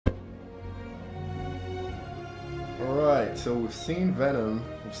Alright, so we've seen Venom.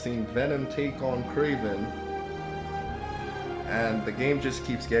 We've seen Venom take on Kraven. And the game just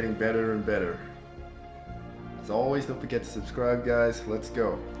keeps getting better and better. As always, don't forget to subscribe, guys. Let's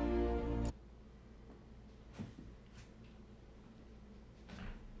go.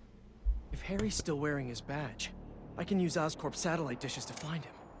 If Harry's still wearing his badge, I can use Oscorp's satellite dishes to find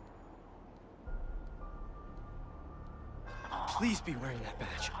him. Please be wearing that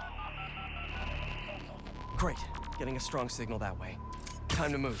badge. Great. Getting a strong signal that way.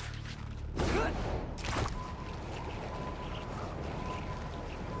 Time to move.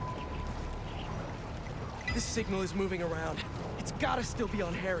 This signal is moving around. It's gotta still be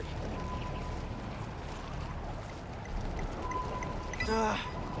on Harry. I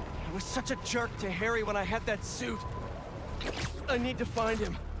was such a jerk to Harry when I had that suit. I need to find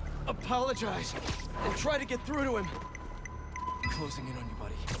him, apologize, and try to get through to him. Closing in on you,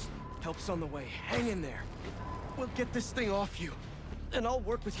 buddy. Help's on the way. Hang in there. We'll get this thing off you. And I'll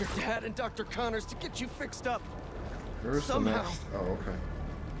work with your dad and Dr. Connors to get you fixed up. Where's somehow. The next? Oh, okay.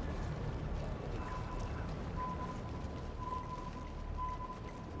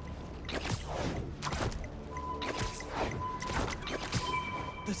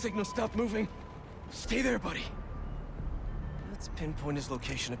 The signal stopped moving. Stay there, buddy. Let's pinpoint his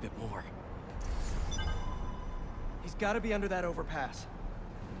location a bit more. He's got to be under that overpass.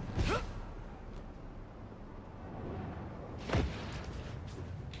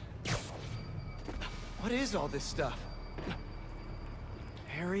 What is all this stuff?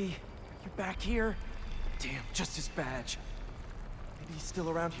 Harry, you back here? Damn, just his badge. Maybe he's still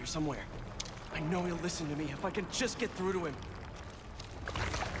around here somewhere. I know he'll listen to me if I can just get through to him.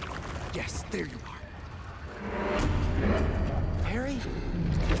 Yes, there you are. Harry?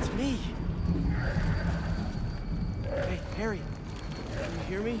 It's me. Hey, Harry. Can you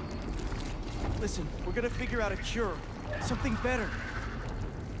hear me? Listen, we're gonna figure out a cure. Something better.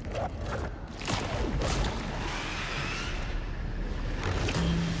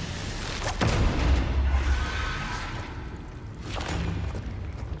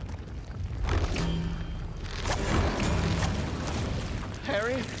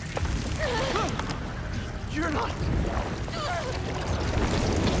 Harry? You're not...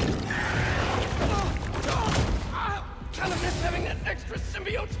 Kind of miss having that extra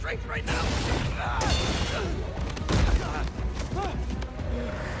symbiote strength right now.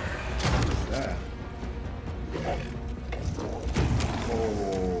 What's that?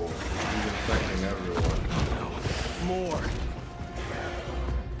 Oh, he's infecting everyone. No, more.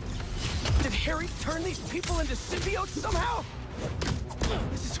 Did Harry turn these people into symbiotes somehow?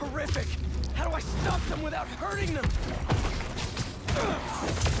 This is horrific. How do I stop them without hurting them?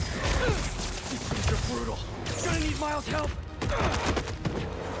 These things are brutal. Gonna need Miles' help.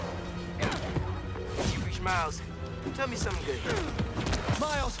 You reach Miles. Tell me something good.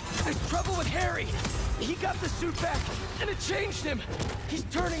 Miles, there's trouble with Harry. He got the suit back, and it changed him. He's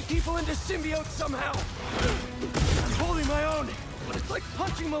turning people into symbiotes somehow. I'm holding my own, but it's like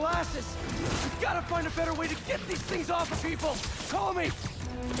punching molasses. We've got to find a better way to get these things off of people. Call me.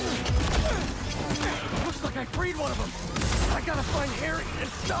 Looks like I freed one of them. I gotta find Harry and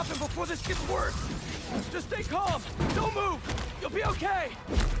stop him before this gets worse. Just stay calm. Don't move. You'll be okay.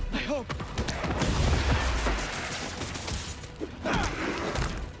 I hope.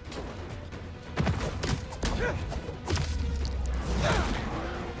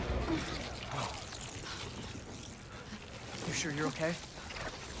 You sure you're okay?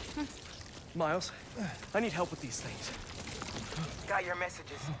 Miles, I need help with these things. Got your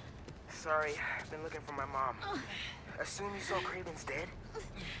messages. Sorry, I've been looking for my mom. Assume you saw Kraven's dead?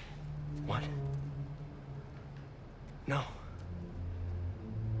 What? No.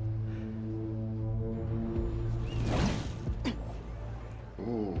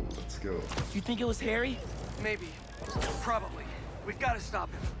 Ooh, let's go. You think it was Harry? Maybe. Probably. We've got to stop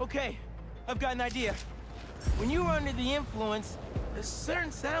him. Okay, I've got an idea. When you were under the influence,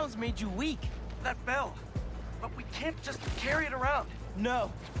 certain sounds made you weak. That bell. But we can't just carry it around.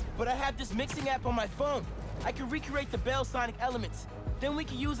 No, but I have this mixing app on my phone. I can recreate the bell sonic elements. Then we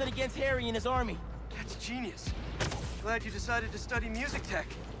can use it against Harry and his army. That's genius. Glad you decided to study music tech.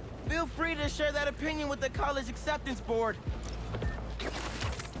 Feel free to share that opinion with the college acceptance board.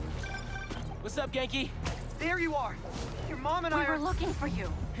 What's up, Genki? There you are. Your mom and We I were are... looking for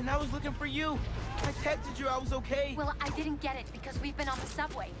you. And I was looking for you. I texted you I was okay. Well, I didn't get it because we've been on the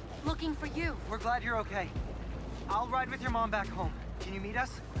subway, looking for you. We're glad you're okay. I'll ride with your mom back home. Can you meet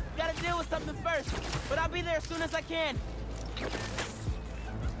us? Gotta deal with something first, but I'll be there as soon as I can.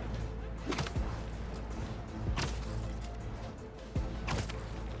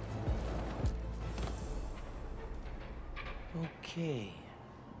 Okay.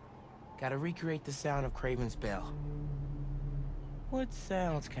 Gotta recreate the sound of Kraven's bell. What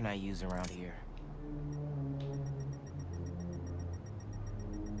sounds can I use around here?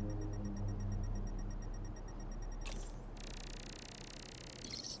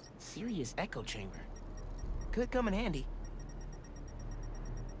 Serious echo chamber. Could come in handy.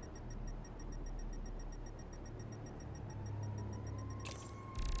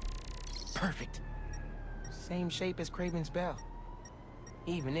 Perfect. Same shape as Kraven's bell.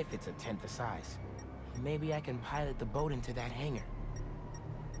 Even if it's a tenth the size. Maybe I can pilot the boat into that hangar.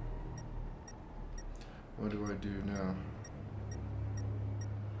 What do I do now?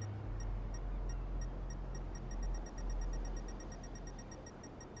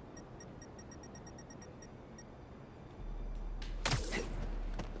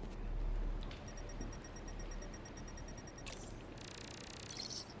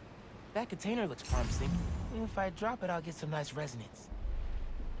 That container looks promising. If I drop it, I'll get some nice resonance.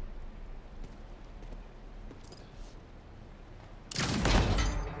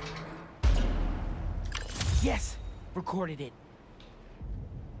 Yes! Recorded it.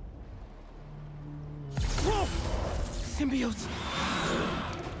 Whoa! Symbiotes!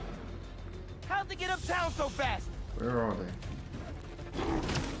 How'd they get uptown so fast? Where are they?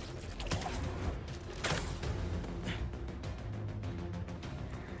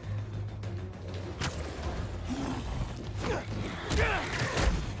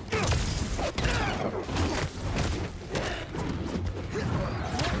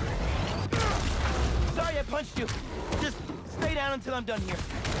 Sorry I punched you. Just stay down until I'm done here.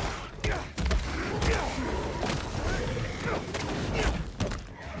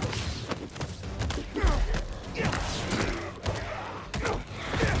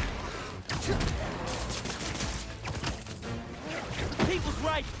 People's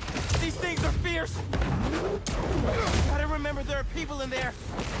right. These things are fierce. Gotta remember there are people in there.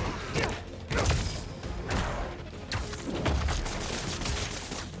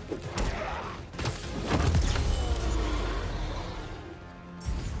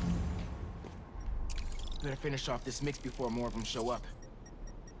 Better finish off this mix before more of them show up.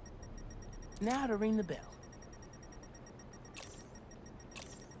 Now to ring the bell.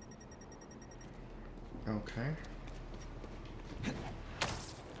 Okay.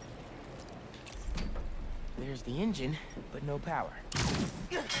 There's the engine, but no power.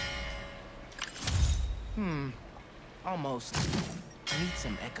 Almost. I need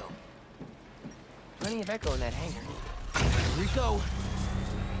some echo. Plenty of echo in that hangar. Here we go.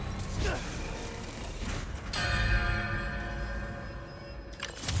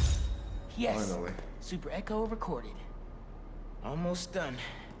 Yes. Finally. Super echo recorded. Almost done.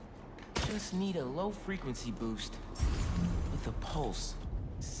 Just need a low frequency boost with a pulse.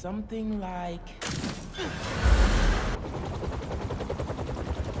 Something like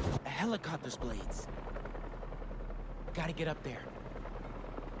a helicopter's blades. Gotta get up there.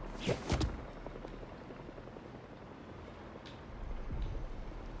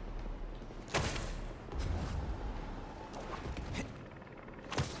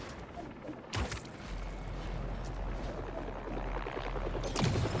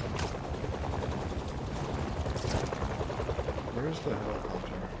 Where's the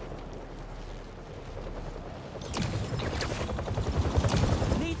helicopter?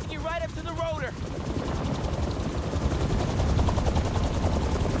 Need to get right up to the rotor.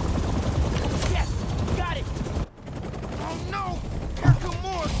 Yes, got it. Oh no, here come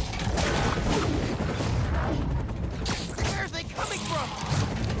more. Where's they coming from?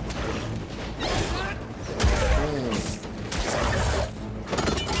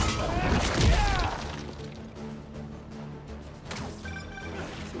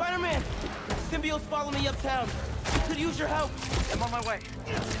 Spiderman, symbiotes follow me uptown. Could use your help. I'm on my way.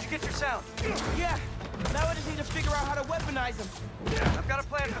 Did you get your sound? Yeah. Now I just need to figure out how to weaponize them. I've got a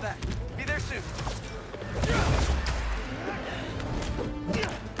plan for that. Be there soon.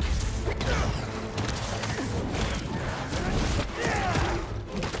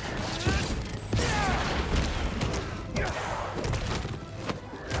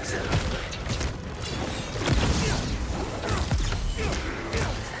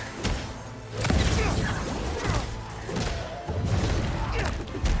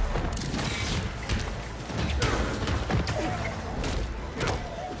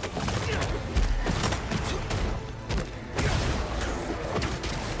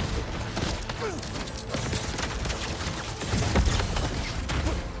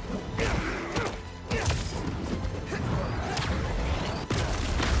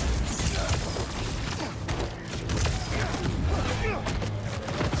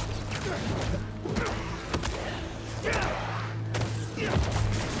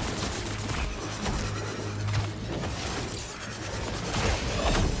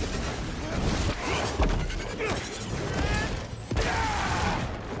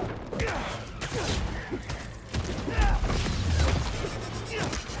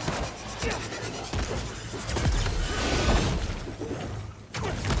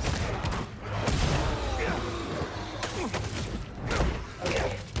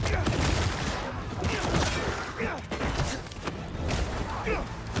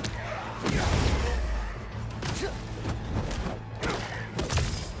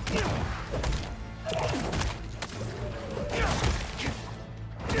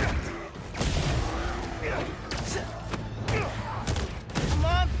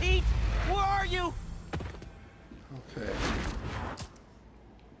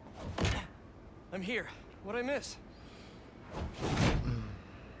 here. What'd I miss?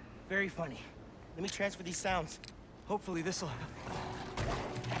 Very funny. Let me transfer these sounds. Hopefully this'll help.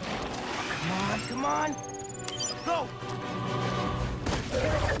 Come on, come on! Go!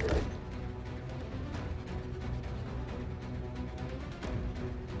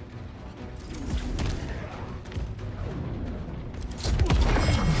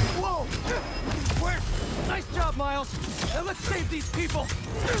 Whoa! Where? Nice job, Miles. Now let's save these people.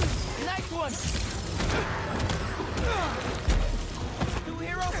 Nice one! New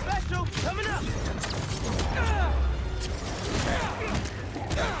hero special coming up!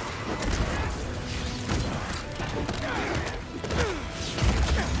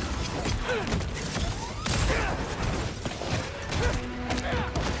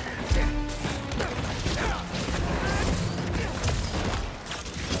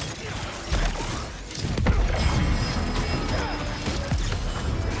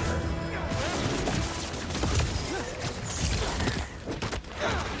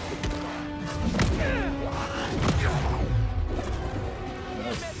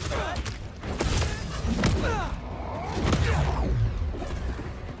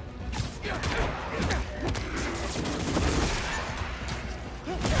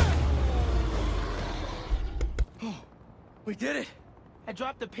 We did it! I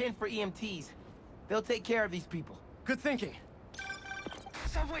dropped a pin for EMTs. They'll take care of these people. Good thinking.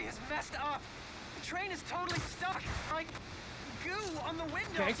 Subway is messed up. The train is totally stuck. Like goo on the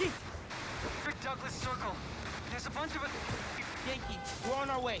window. Yankee? Rick Douglas Circle. There's a bunch of us. Yankee, we're on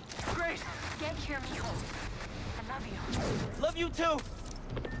our way. Great. Get here, mijo. I love you. Love you too!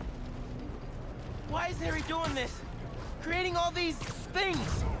 Why is Harry doing this? Creating all these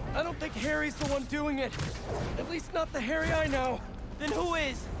things? I don't think Harry's the one doing it. At least not the Harry I know. Then who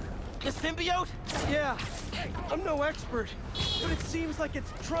is? The symbiote? Yeah, I'm no expert, but it seems like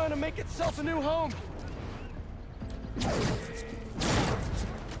it's trying to make itself a new home.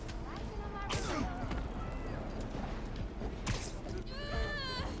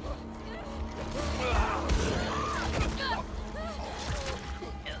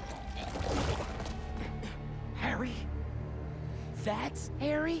 Harry? That's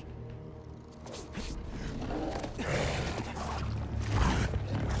Harry?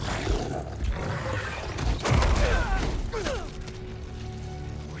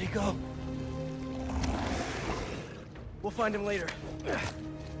 Where'd he go? We'll find him later.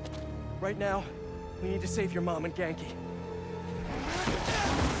 Right now, we need to save your mom and Genki.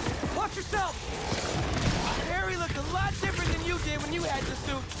 Watch yourself! Harry looked a lot different than you did when you had the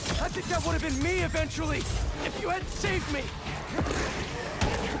suit. I think that would have been me eventually, if you hadn't saved me.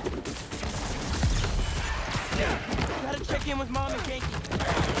 Gotta check in with Mom and Genki.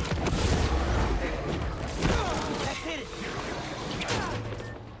 Let's hit it.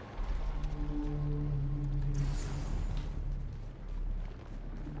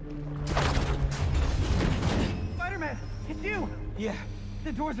 Spiderman, it's you. Yeah,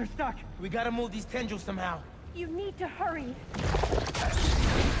 The doors are stuck. we gotta move these tendrils somehow. You need to hurry.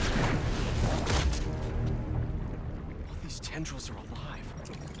 All these tendrils are alive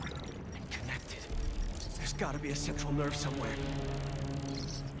and connected. There's gotta be a central nerve somewhere.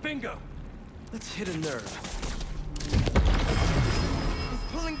 Bingo! Let's hit a nerve.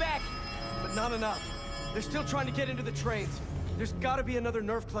 It's pulling back. But not enough. They're still trying to get into the trains. There's gotta be another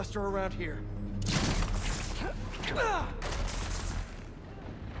nerve cluster around here.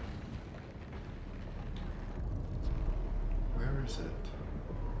 Where is it?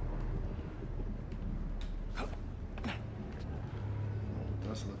 Oh, it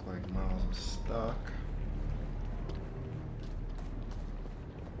does look like Miles is stuck.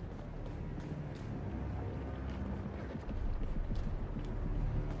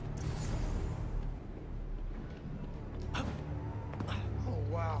 Oh,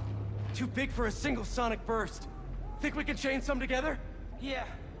 wow. Too big for a single sonic burst. Think we can chain some together? Yeah,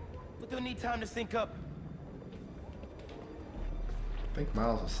 but they'll need time to sync up. I think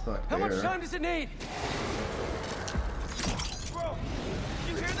Miles is stuck How there. much time does it need? Bro,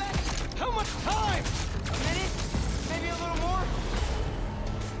 you hear that? How much time? A minute? Maybe a little more?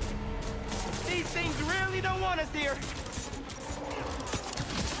 These things really don't want us here.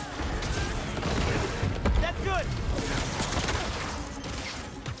 That's good.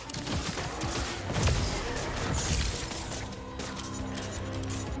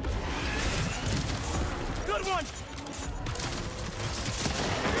 Good one.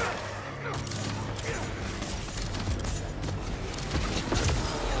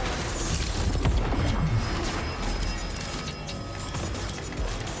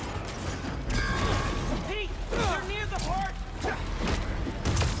 Pete, they're near the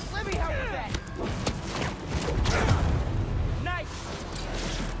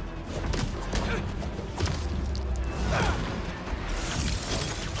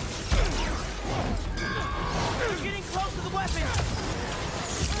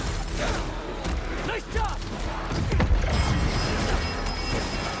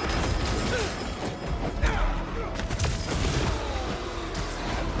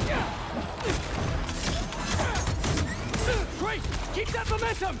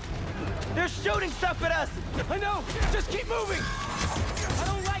momentum! They're shooting stuff at us! I know! Just keep moving! I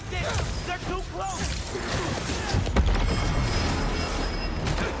don't like this! They're too close!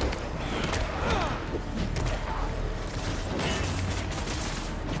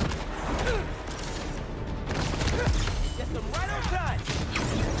 Get them right on time!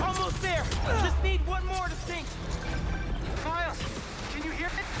 Almost there! Just need one more to sink! Miles, can you hear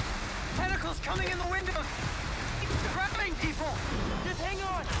it? Tentacles coming in the windows! Grabbing people! Just hang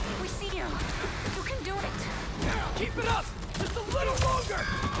on! We see you. You can do it. Keep it up! Just a little longer!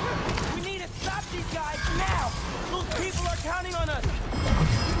 We need to stop these guys now! Those people are counting on us!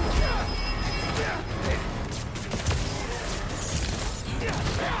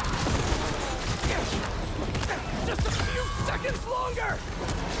 Just a few seconds longer!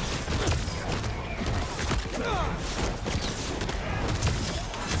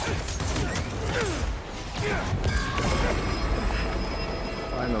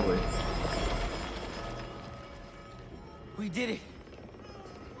 Finally. We did it.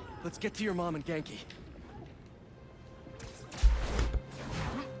 Let's get to your mom and Genki.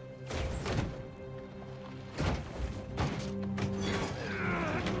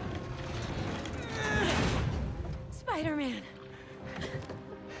 Spider-Man.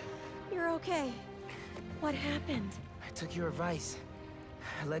 You're okay. What happened? I took your advice.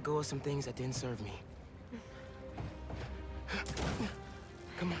 I let go of some things that didn't serve me.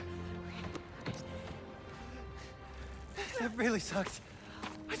 Come on. That really sucked.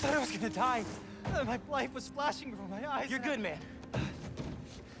 I thought I was gonna die. My life was flashing before my eyes. You're good, man.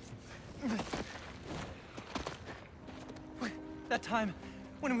 That time,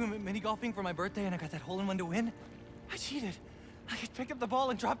 when we went mini-golfing for my birthday and I got that hole-in-one to win, I cheated. I could pick up the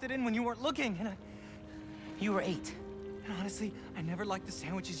ball and dropped it in when you weren't looking, and You were 8. And honestly, I never liked the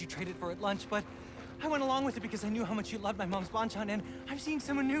sandwiches you traded for at lunch, but I went along with it because I knew how much you loved my mom's banchan, and I'm seeing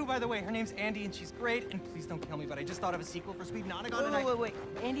someone new, by the way. Her name's Andy, and she's great, and please don't kill me, but I just thought of a sequel for Sweet Nonagon, and Wait.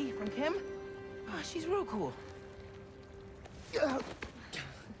 Andy from Kim? Oh, she's real cool.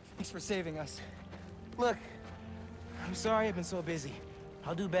 Thanks for saving us. Look, I'm sorry I've been so busy.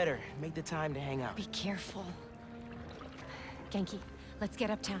 I'll do better. Make the time to hang out. Be careful. Genki, let's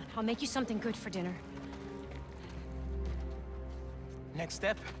get uptown. I'll make you something good for dinner. Next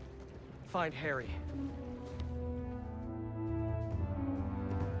step? Find Harry.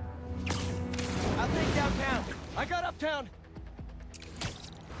 I'll take downtown. I got uptown!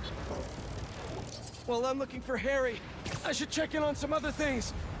 Well, I'm looking for Harry. I should check in on some other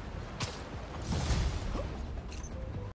things.